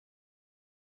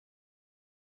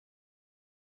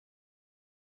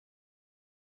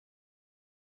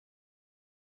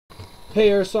Hey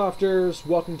Airsofters,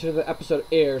 welcome to the episode of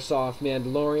Airsoft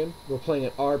Mandalorian. We're playing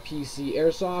at RPC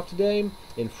Airsoft today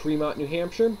in Fremont, New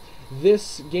Hampshire.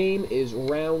 This game is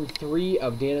round 3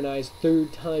 of Dan and I's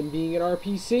third time being at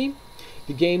RPC.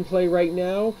 The gameplay right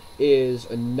now is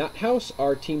a nut house.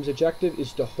 Our team's objective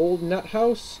is to hold nut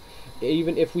house.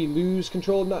 Even if we lose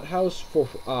control of nut house for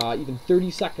even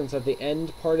 30 seconds at the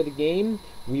end part of the game,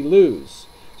 we lose.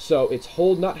 So it's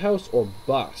hold nut house or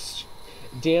bust.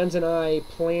 Dan's and I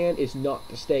plan is not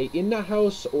to stay in Nut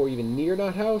House or even near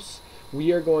Nut House.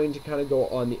 We are going to kind of go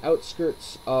on the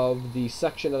outskirts of the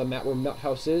section of the map where Nut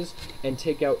House is and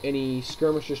take out any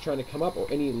skirmishers trying to come up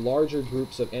or any larger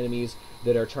groups of enemies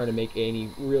that are trying to make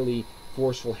any really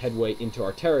forceful headway into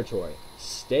our territory.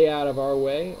 Stay out of our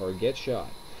way or get shot.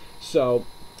 So,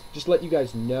 just to let you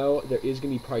guys know, there is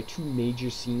going to be probably 2 major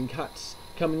scene cuts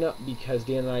coming up because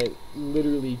Dan and I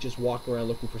literally just walk around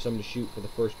looking for someone to shoot for the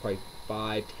first probably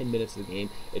 5-10 minutes of the game.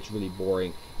 It's really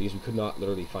boring because we could not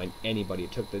literally find anybody.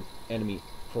 It took the enemy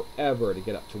forever to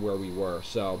get up to where we were.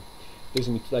 So there's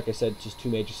gonna be, like I said, just 2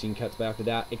 major scene cuts, but after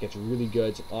that it gets really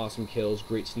good. Some awesome kills,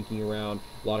 great sneaking around,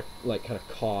 a lot of like kind of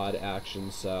COD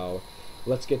action. So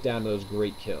let's get down to those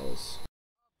great kills.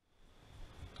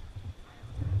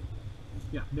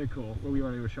 Yeah, they're cool. Well, we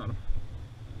already shot them.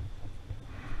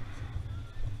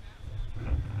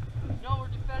 No, we're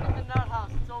defending the nut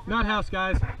house. It's over Nut there. house,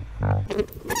 guys.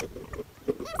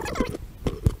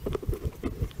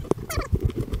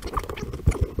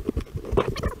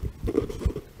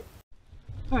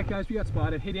 Alright, guys, we got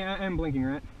spotted. Hey, Dan, I'm blinking,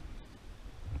 right?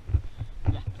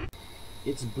 Yeah.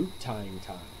 It's boot tying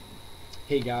time.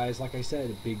 Hey guys, like I said,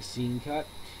 a big scene cut.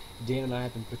 Dan and I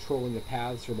have been patrolling the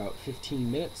paths for about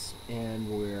 15 minutes, and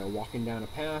we're walking down a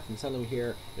path, and suddenly we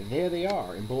hear, there they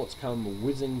are, and bullets come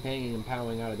whizzing, banging, and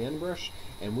powing out of the underbrush,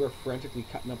 and we're frantically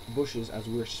cutting up the bushes as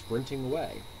we're sprinting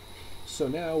away. So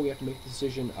now we have to make the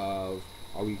decision of,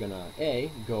 are we gonna A,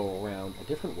 go around a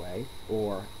different way,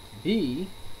 or B,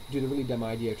 do the really dumb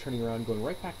idea of turning around and going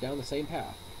right back down the same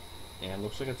path. And it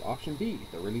looks like it's option B,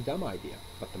 the really dumb idea,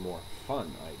 but the more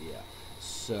fun idea.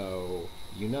 So,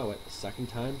 you know it, second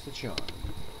time's the charm.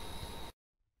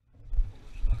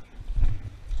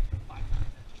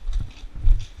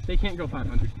 They can't go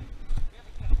 500.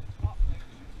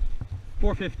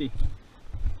 450.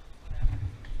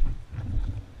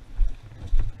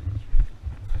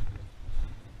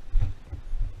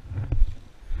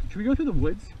 Should we go through the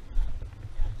woods?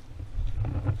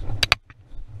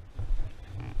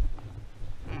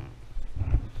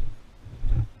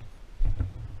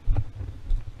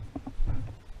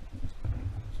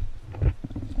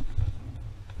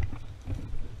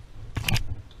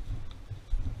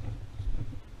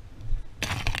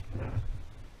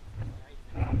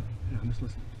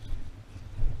 Listen.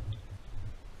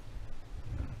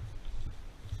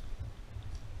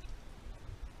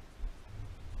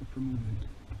 Look for movement.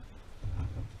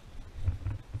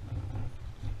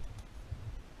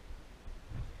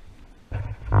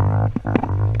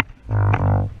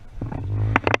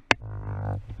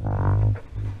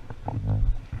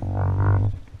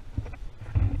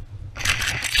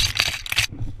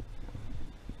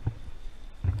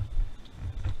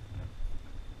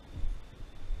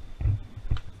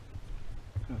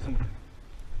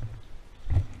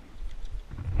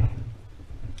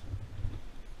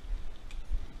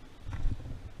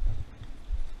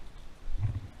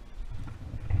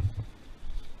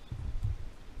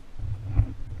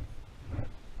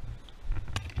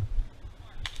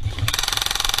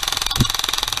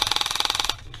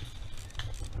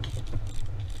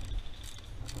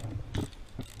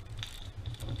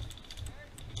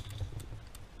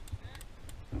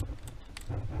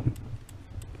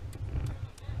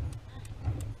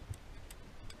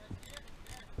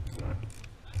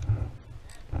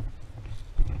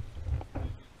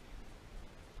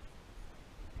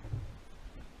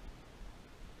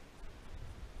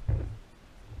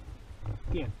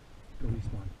 Dan, go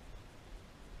respawn.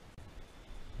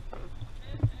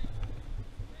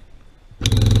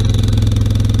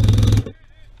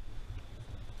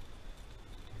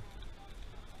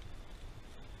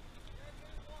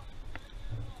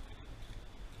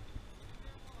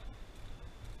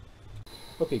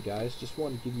 Okay guys, just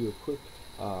want to give you a quick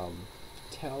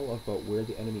tell about where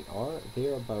the enemy are.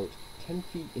 They're about 10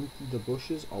 feet into the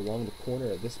bushes along the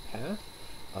corner of this path.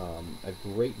 A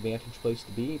great vantage place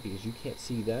to be because you can't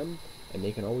see them and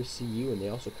they can always see you, and they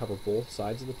also cover both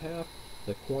sides of the path,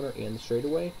 the corner and the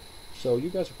straightaway. So you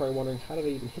guys are probably wondering, how did I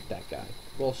even hit that guy?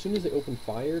 Well, as soon as they opened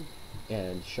fire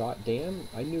and shot Dan,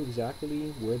 I knew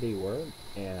exactly where they were,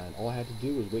 and all I had to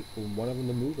do was wait for one of them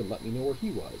to move and let me know where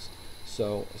he was.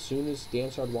 So as soon as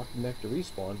Dan started walking back to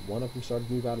respawn, one of them started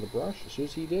to move out of the brush. As soon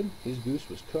as he did, his goose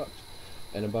was cooked.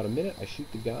 In about a minute, I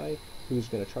shoot the guy who's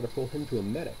going to try to pull him to a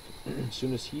medic. As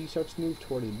soon as he starts to move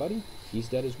toward his buddy, he's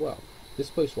dead as well. This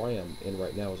place where I am in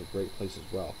right now is a great place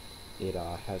as well. It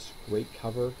has great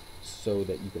cover so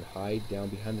that you can hide down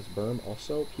behind this berm.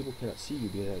 Also, people cannot see you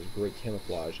because it has great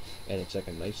camouflage, and it's like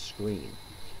a nice screen.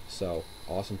 So,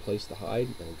 awesome place to hide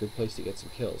and a good place to get some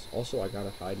kills. Also, I gotta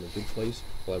hide in a good place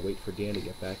while I wait for Dan to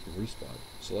get back and respawn.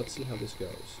 So let's see how this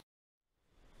goes.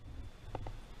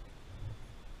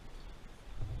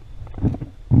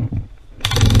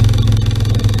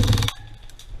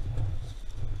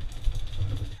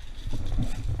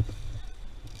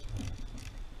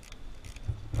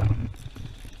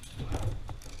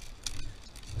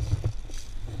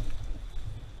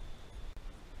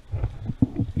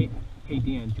 Hey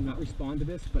Dan, do not respond to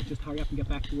this, but just hurry up and get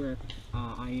back to where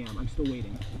I am. I'm still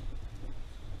waiting.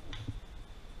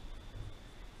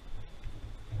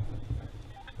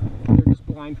 They're just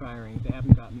blind firing. They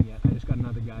haven't got me yet. I just got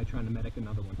another guy trying to medic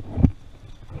another one.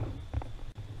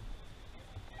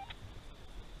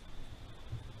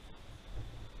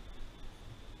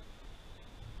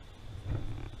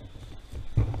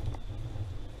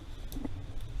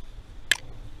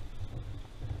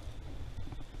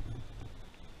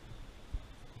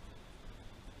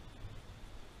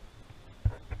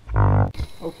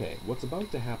 Okay, what's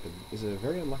about to happen is that a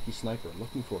very unlucky sniper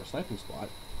looking for a sniping spot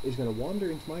is going to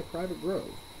wander into my private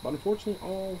grove, but unfortunately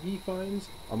all he finds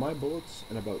are my bullets,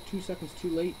 and about 2 seconds too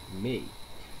late, me.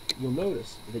 You'll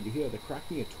notice that you hear the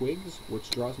cracking of twigs, which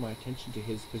draws my attention to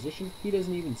his position. He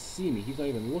doesn't even see me, he's not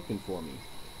even looking for me.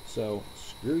 So,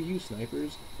 screw you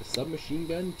snipers, the submachine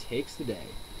gun takes the day.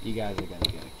 You guys are going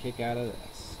to get a kick out of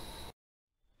this.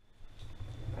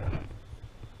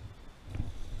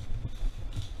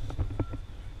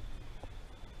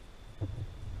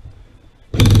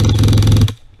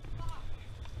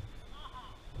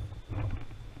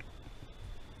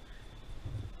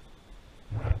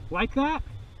 Like that?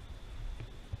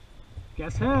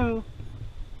 Guess who?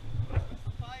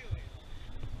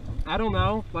 I don't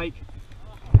know. Like,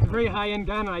 it's a very high-end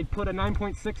gun, and I put a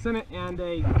 9.6 in it and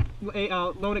a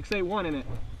Lonix A1 in it.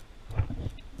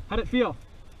 How'd it feel?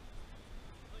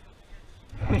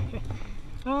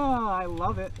 Oh, I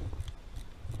love it.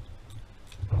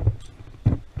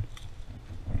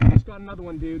 Just got another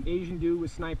one, dude. Asian dude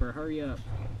with sniper. Hurry up.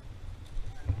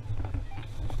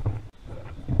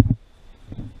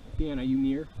 Dan, are you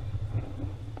near?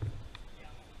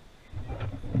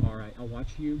 Alright, I'll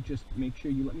watch you. Just make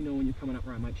sure you let me know when you're coming up,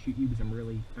 or I might shoot you because I'm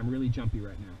really jumpy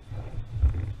right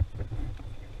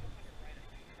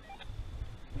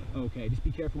now. Okay, just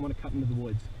be careful when I cut into the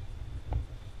woods.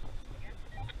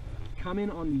 Come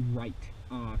in on the right.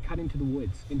 Cut into the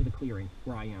woods, into the clearing,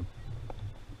 where I am.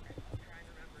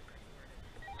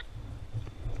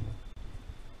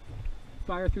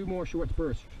 Fire through more short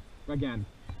bursts. Again.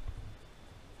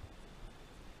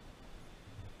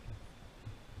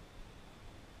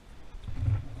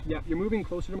 Yeah, you're moving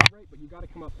closer to my right, but you got to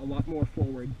come up a lot more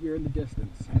forward. You're in the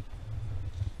distance.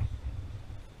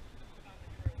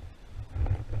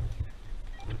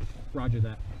 Roger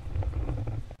that.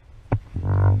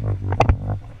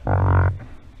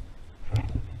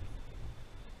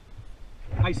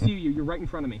 I see you. You're right in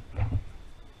front of me.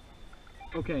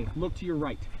 Okay, look to your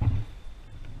right.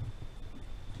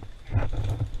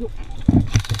 Whoa.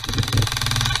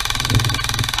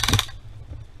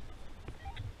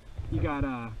 You got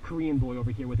a Korean boy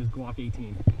over here with his Glock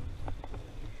 18.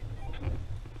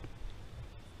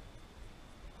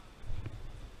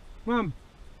 Come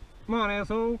on,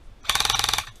 asshole.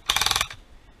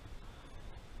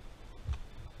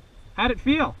 How'd it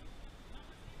feel?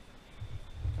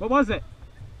 What was it?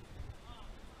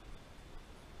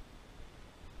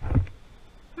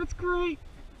 That's great.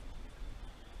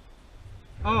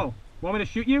 Oh, want me to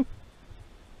shoot you?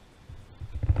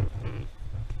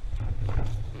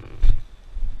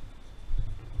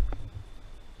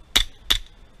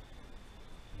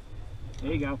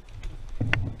 There you go.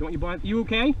 Don't you blind? You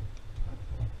okay?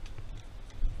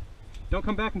 Don't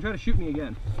come back and try to shoot me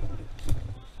again.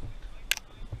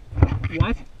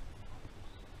 What?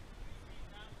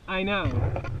 I know.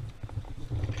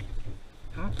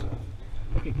 Huh?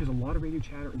 Okay, there's a lot of radio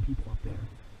chatter and people up there.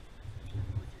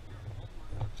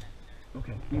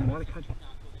 Okay, you want to cut?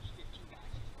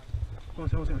 Oh,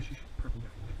 shh, perfect guy.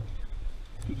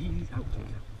 He's out.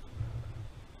 He's out.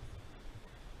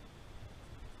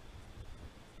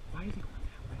 Why is he going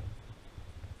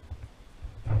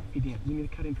that way? Hey Dan, we need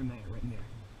to cut in from there, right in there.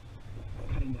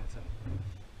 Cut in that side.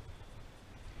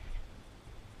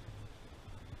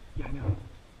 Yeah, I know.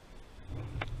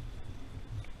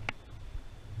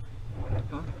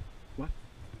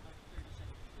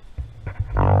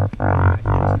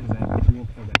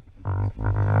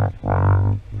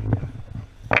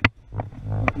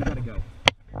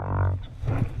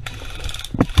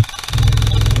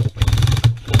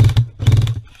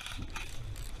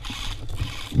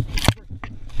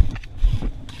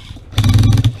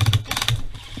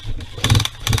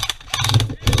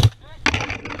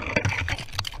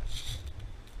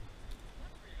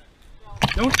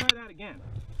 Don't try that again.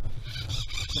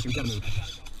 Okay, we gotta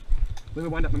move. Let me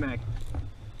wind up my mag.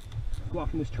 Go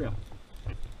off from this trail.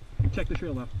 Check the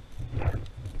trail though.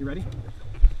 You ready?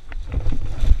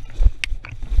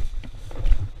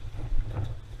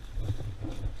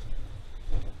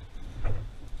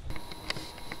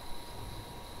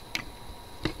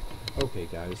 Okay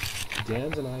guys,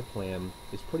 Dan's and I plan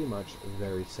is pretty much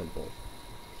very simple.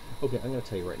 Okay, I'm going to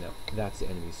tell you right now, that's the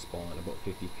enemy spawn about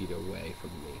 50 feet away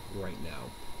from me right now.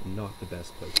 Not the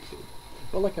best place to be.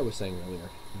 But like I was saying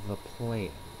earlier, the plan,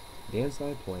 Dan's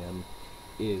and I plan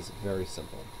is very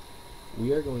simple.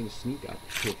 We are going to sneak up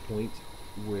to a point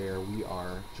where we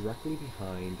are directly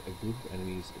behind a group of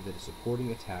enemies that is supporting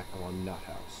attack along Nut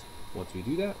House. Once we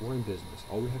do that, we're in business.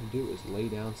 All we have to do is lay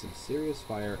down some serious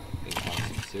fire and cause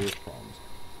some serious problems.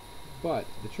 But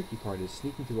the tricky part is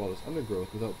sneaking through all this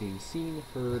undergrowth without being seen,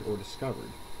 heard, or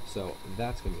discovered. So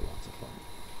that's going to be lots of fun.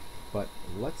 But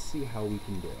let's see how we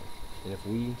can do it. And if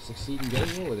we succeed in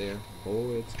getting over there,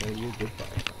 boy, it's going to be a good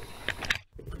firefight.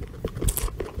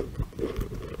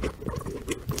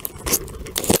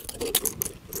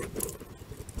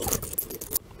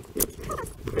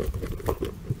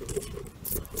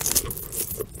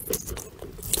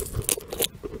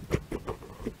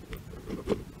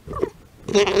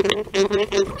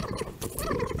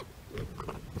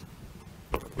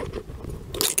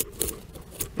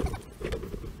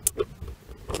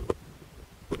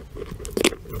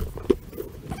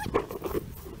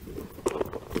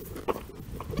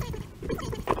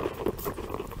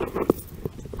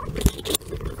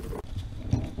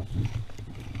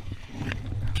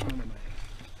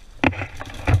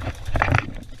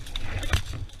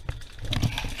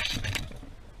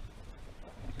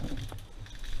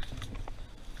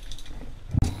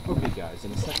 Okay guys,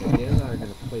 in a second, Dan and I are going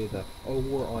to play the, oh,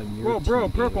 we're on your Whoa, bro,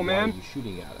 team, purple, why are man. you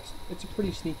shooting at us? It's a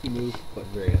pretty sneaky move, but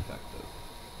very effective.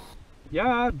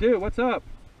 Yeah, dude, what's up?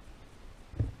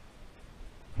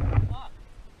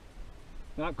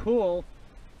 Not cool.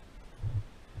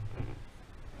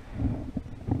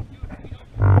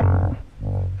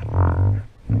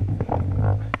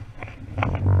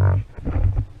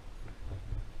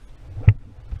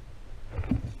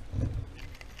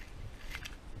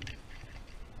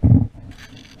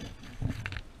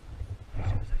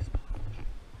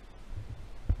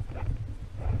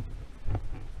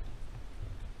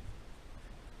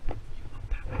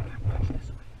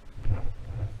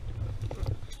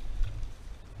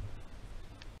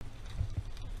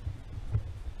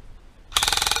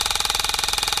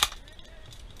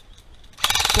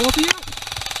 Both of you?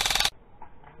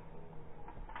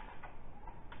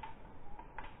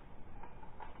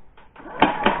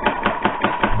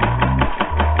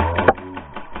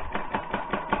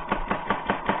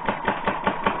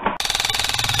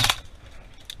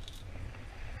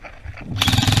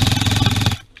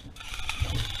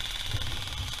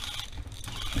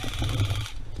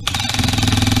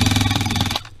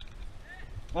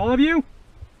 All of you?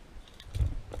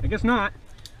 I guess not.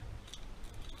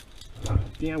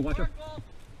 Dan, watch her.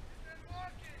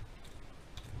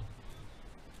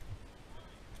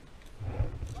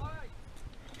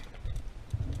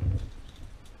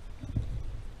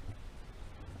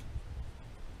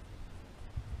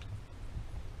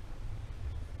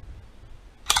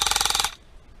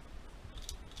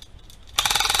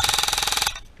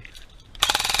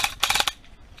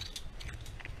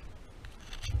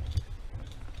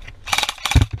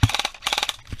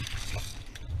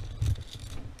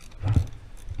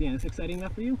 Dan, is this exciting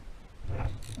enough for you?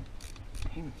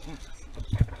 Pain in the ass.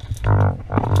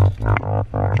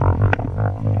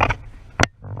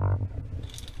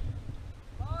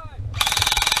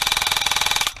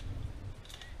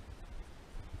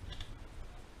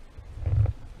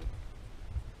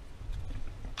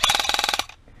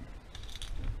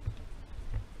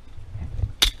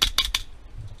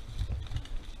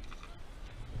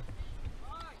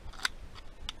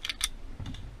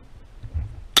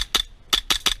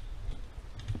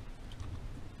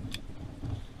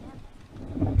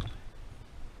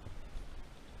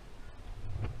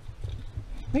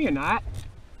 No, you're not.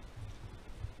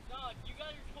 Dog, you got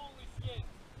your totally skinned.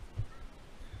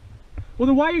 Well,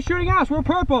 then why are you shooting us? We're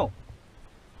purple.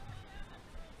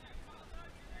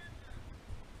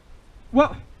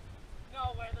 Well,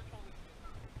 No way, they're totally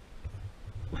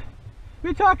skinned. what are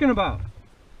you talking about?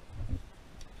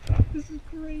 This is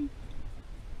great.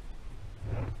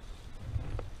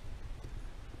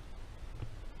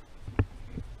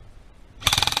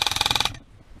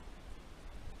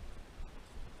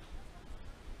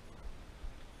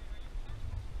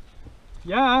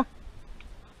 Yeah.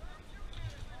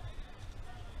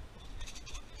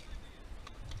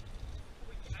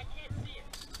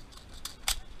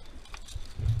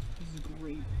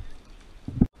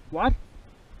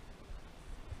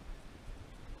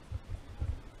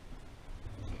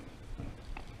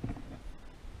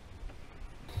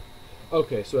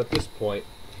 Okay, so at this point,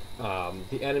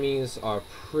 the enemies are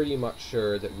pretty much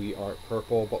sure that we aren't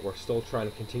purple, but we're still trying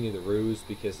to continue the ruse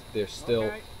because they're still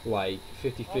Okay. like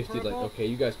 50-50, like, purple? okay,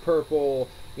 you guys purple,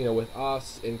 you know, with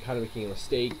us, and kind of making a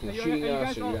mistake and Are you- shooting are you us,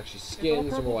 guys or all- you actually it's all skins,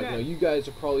 and purple we're like, no, dead. you guys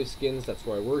are probably skins, that's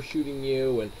why we're shooting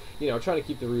you, and, you know, trying to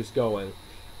keep the ruse going.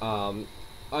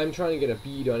 I'm trying to get a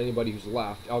bead on anybody who's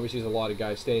left. Obviously, there's a lot of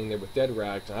guys standing there with dead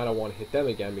rags, and I don't want to hit them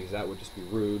again because that would just be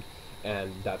rude,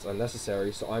 and that's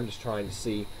unnecessary, so I'm just trying to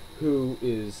see who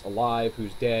is alive,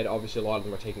 who's dead. Obviously, a lot of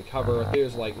them are taking cover.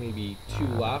 There's like maybe 2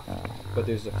 left, but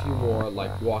there's a few more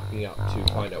like walking up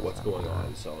to find out what's going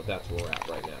on, so that's where we're at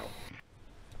right now.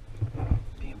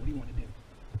 Damn, what do you want to do?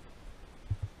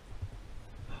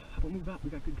 How about move up? We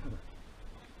got good cover.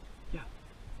 Yeah.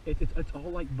 It's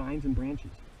all like vines and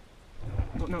branches.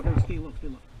 No, stay low, stay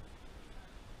low.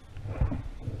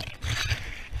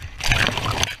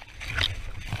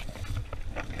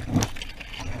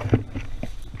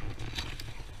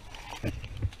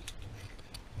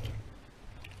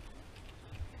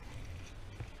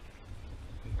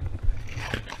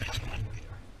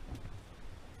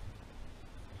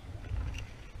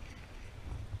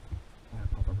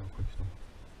 Pop up real quick still.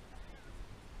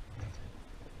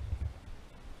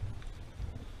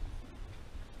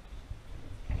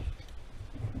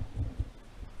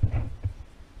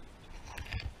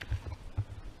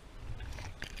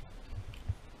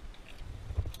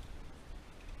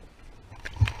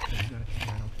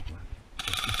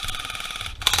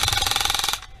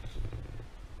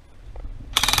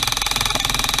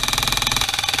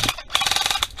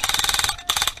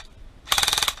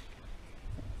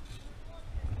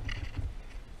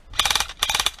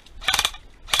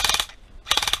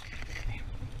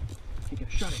 Get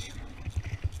a shot at him.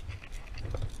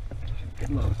 Get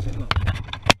low, sit low.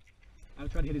 I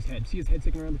would try to hit his head. See his head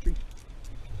sticking around the tree?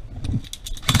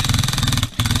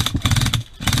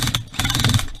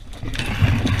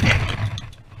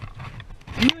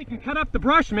 You really can cut up the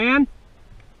brush, man.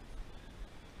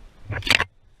 Who's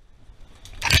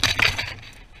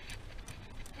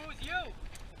you?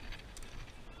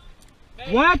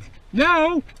 What?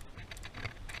 No!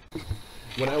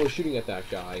 When I was shooting at that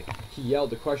guy, he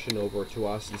yelled a question over to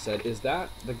us and said, "Is that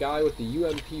the guy with the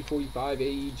UMP-45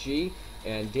 AEG?"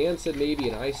 And Dan said maybe,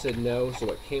 and I said no, so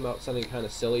it came out something kind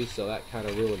of silly, so that kind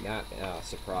of ruined that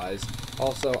surprise.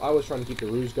 Also, I was trying to keep the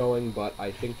ruse going, but I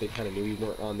think they kind of knew we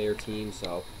weren't on their team,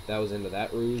 so that was into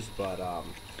that ruse. But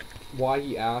why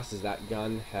he asked is that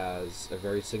gun has a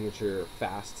very signature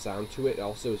fast sound to it. It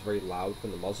also is very loud from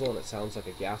the muzzle, and it sounds like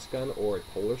a gas gun or a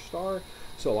Polar Star.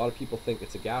 So a lot of people think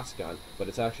it's a gas gun, but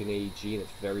it's actually an AEG, and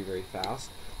it's very, very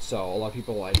fast. So a lot of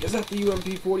people are like, "Is that the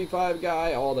UMP-45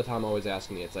 guy?" All the time always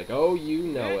asking me. It's like, oh, you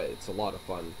know it. It's a lot of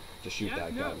fun to shoot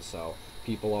that gun. So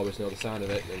people always know the sound of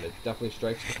it, and it definitely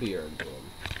strikes the fear into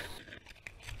them.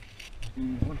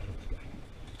 One kill this guy.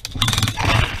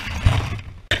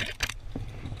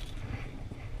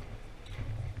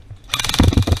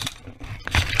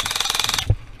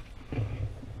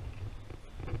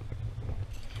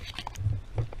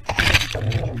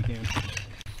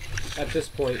 At this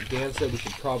point, Dan said we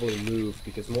should probably move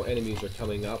because more enemies are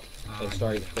coming up and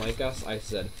starting to flank us. I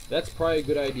said, that's probably a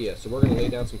good idea, so we're going to lay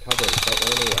down some cover and start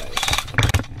running away.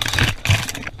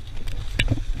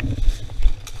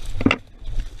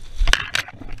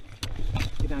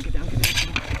 Get down.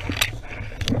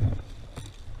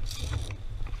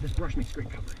 This brush makes great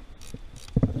cover.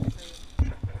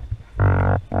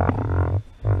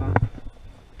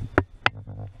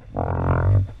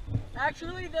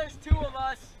 Actually, there's 2 of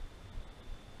us.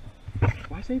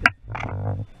 Why say that?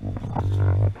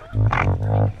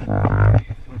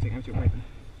 One second, I have to right.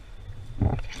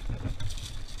 1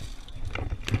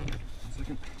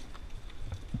 second.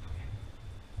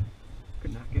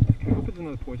 Could not get that. I hope it's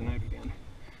another poison ivy again.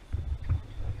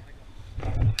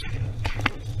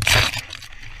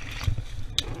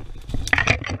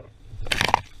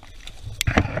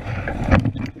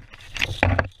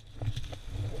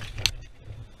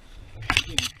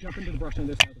 Jump into the brush on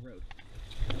this side of the road.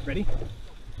 Ready?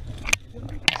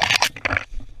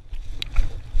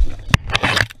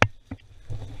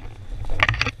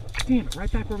 Damn it,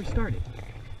 right back where we started.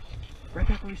 Right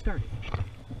back where we started.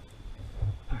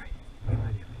 Alright,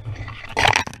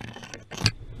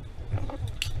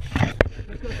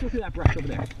 let's go through that brush over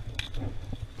there.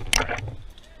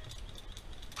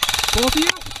 Both of you?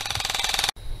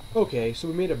 Okay, so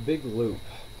we made a big loop,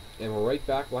 and we're right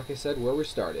back, like I said, where we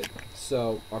started.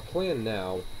 So our plan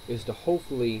now is to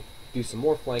hopefully do some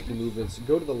more flanking movements,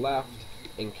 go to the left,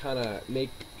 and kind of make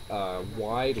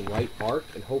wide right arc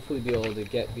and hopefully be able to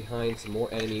get behind some more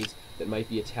enemies that might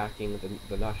be attacking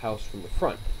the nut house from the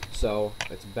front. So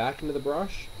let's back into the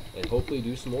brush and hopefully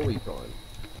do some more recon.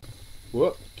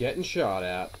 Whoop, getting shot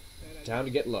at. Time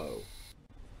to get low.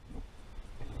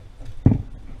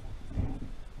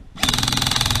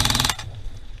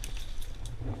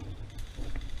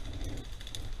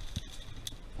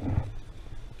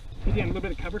 Hey Dan, a little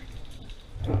bit of cover.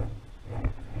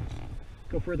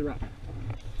 Go further up.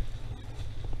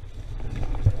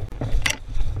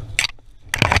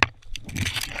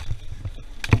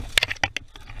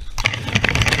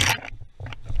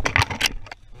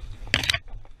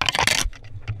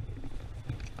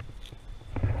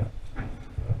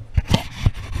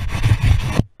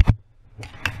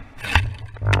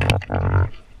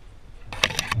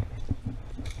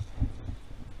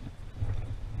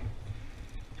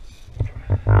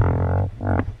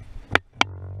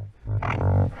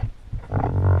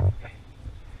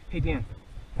 Hey Dan,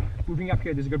 moving up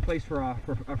here, there's a good place for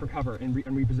cover and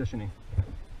repositioning.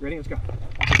 Ready? Let's go.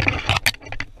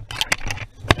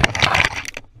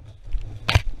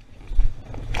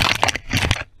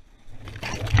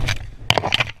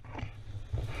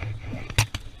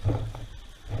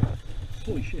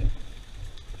 Holy shit.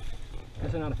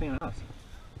 Guess they're not a fan of us.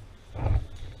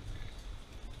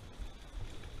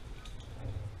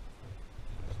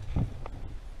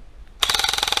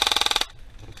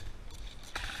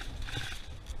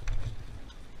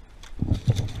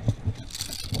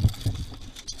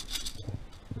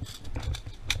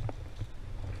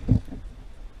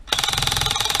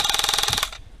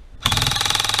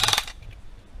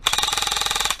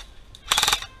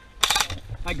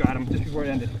 I got him just before it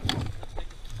ended.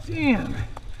 Damn,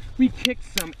 we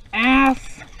kicked some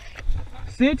ass.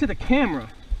 Say it to the camera.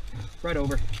 Right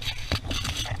over.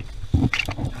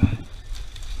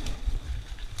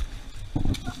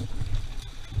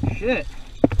 Shit.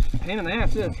 Pain in the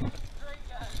ass this.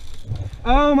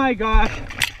 Oh my gosh.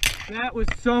 That was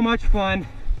so much fun.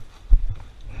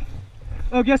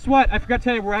 Oh, guess what? I forgot to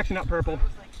tell you we're actually not purple.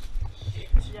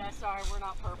 Yeah, sorry, we're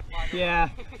not purple. Yeah,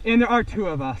 and there are two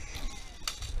of us.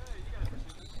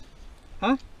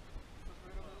 Huh?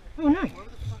 Oh, nice.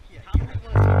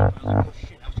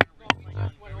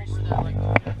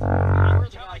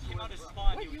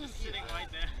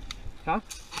 Huh?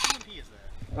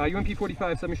 UMP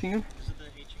 45 submachine gun.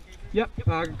 Yep,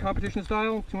 competition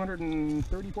style,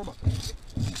 234 bucks.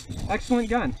 Excellent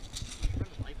gun.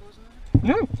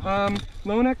 No,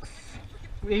 Lonex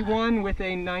A1 with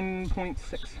a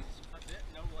 9.6.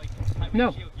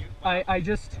 No, I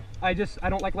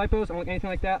don't like lipos. I don't like anything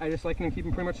like that. I just like them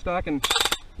keeping pretty much stock and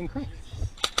cranks.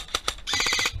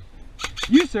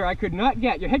 You, sir, I could not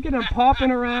get. Your head getting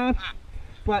popping around,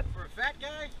 but for a fat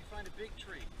guy, you find a big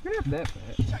tree. you're not that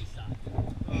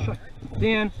fat.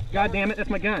 Dan, God damn it, that's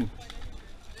my gun.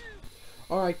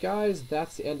 Alright guys,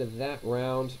 that's the end of that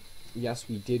round. Yes,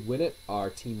 we did win it. Our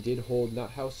team did hold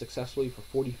Nut House successfully for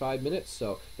 45 minutes,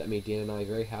 so that made Dan and I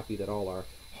very happy that all our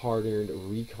hard-earned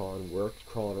recon work,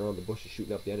 crawling around the bushes,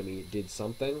 shooting up the enemy, did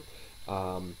something.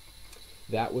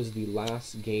 That was the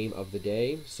last game of the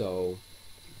day, so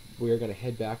we're going to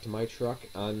head back to my truck,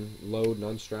 unload and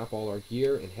unstrap all our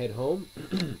gear, and head home.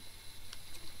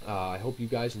 I hope you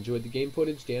guys enjoyed the game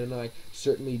footage. Dan and I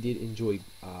certainly did enjoy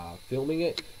filming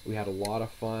it. We had a lot of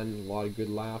fun, a lot of good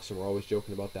laughs, and we're always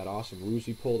joking about that awesome ruse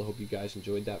we pulled. I hope you guys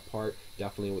enjoyed that part.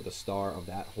 Definitely with the star of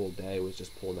that whole day was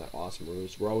just pulling that awesome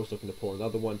ruse. We're always looking to pull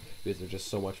another one because they're just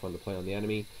so much fun to play on the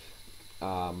enemy.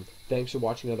 Thanks for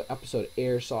watching another episode of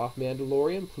Airsoft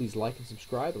Mandalorian. Please like and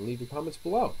subscribe and leave your comments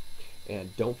below.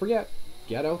 And don't forget,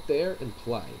 get out there and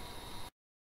play.